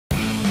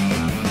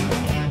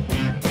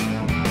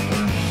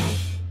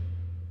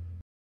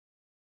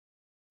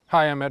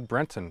Hi, I'm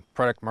Brenton,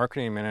 Product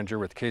Marketing Manager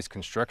with Case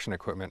Construction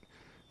Equipment.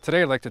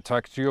 Today I'd like to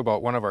talk to you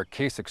about one of our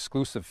Case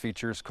exclusive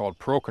features called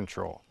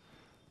ProControl.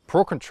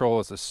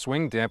 ProControl is a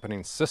swing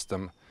dampening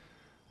system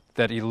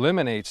that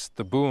eliminates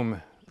the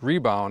boom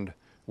rebound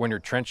when you're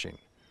trenching.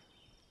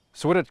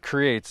 So what it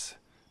creates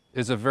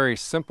is a very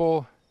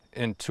simple,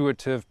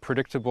 intuitive,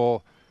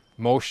 predictable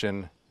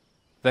motion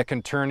that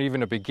can turn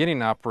even a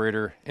beginning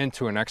operator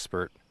into an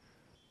expert.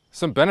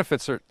 Some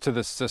benefits to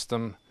this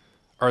system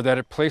are that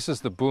it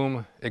places the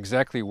boom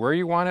exactly where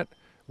you want it,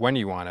 when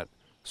you want it.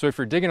 So if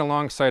you're digging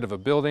alongside of a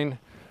building,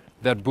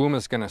 that boom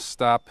is going to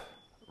stop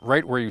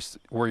right where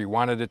you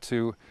wanted it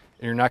to,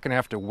 and you're not going to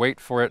have to wait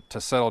for it to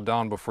settle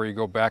down before you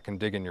go back and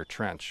dig in your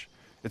trench.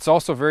 It's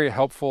also very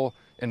helpful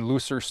in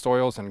looser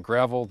soils and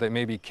gravel that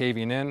may be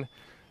caving in.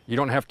 You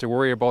don't have to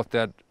worry about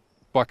that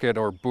bucket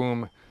or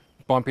boom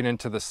bumping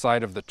into the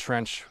side of the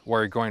trench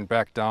while you're going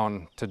back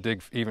down to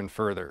dig even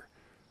further.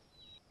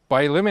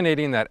 By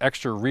eliminating that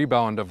extra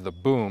rebound of the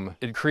boom,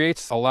 it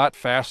creates a lot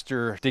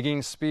faster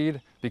digging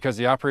speed because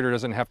the operator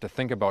doesn't have to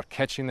think about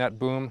catching that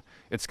boom.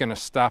 It's going to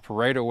stop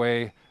right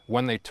away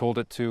when they told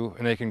it to,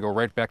 and they can go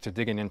right back to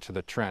digging into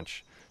the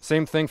trench.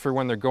 Same thing for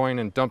when they're going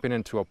and dumping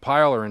into a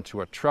pile or into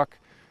a truck.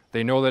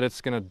 They know that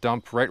it's going to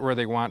dump right where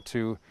they want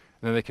to,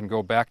 and then they can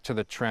go back to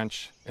the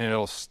trench and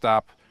it'll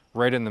stop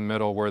right in the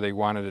middle where they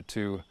wanted it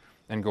to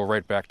and go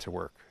right back to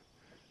work.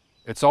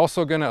 It's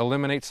also going to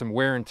eliminate some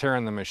wear and tear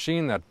on the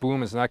machine. That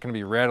boom is not going to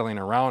be rattling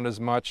around as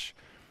much.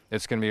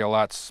 It's going to be a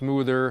lot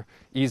smoother,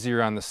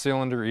 easier on the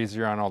cylinder,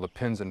 easier on all the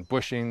pins and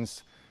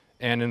bushings.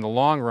 And in the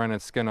long run,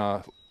 it's going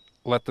to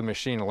let the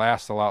machine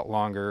last a lot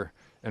longer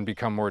and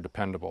become more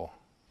dependable.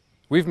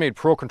 We've made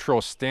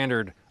ProControl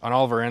standard on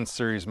all of our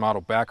N-Series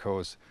model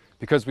backhoes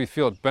because we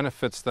feel it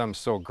benefits them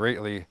so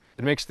greatly.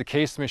 It makes the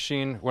Case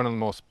machine one of the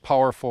most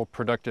powerful,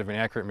 productive, and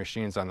accurate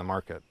machines on the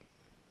market.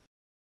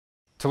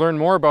 To learn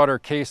more about our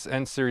Case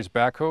N-Series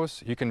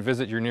backhoes, you can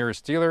visit your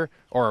nearest dealer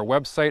or our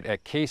website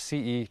at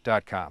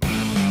kce.com.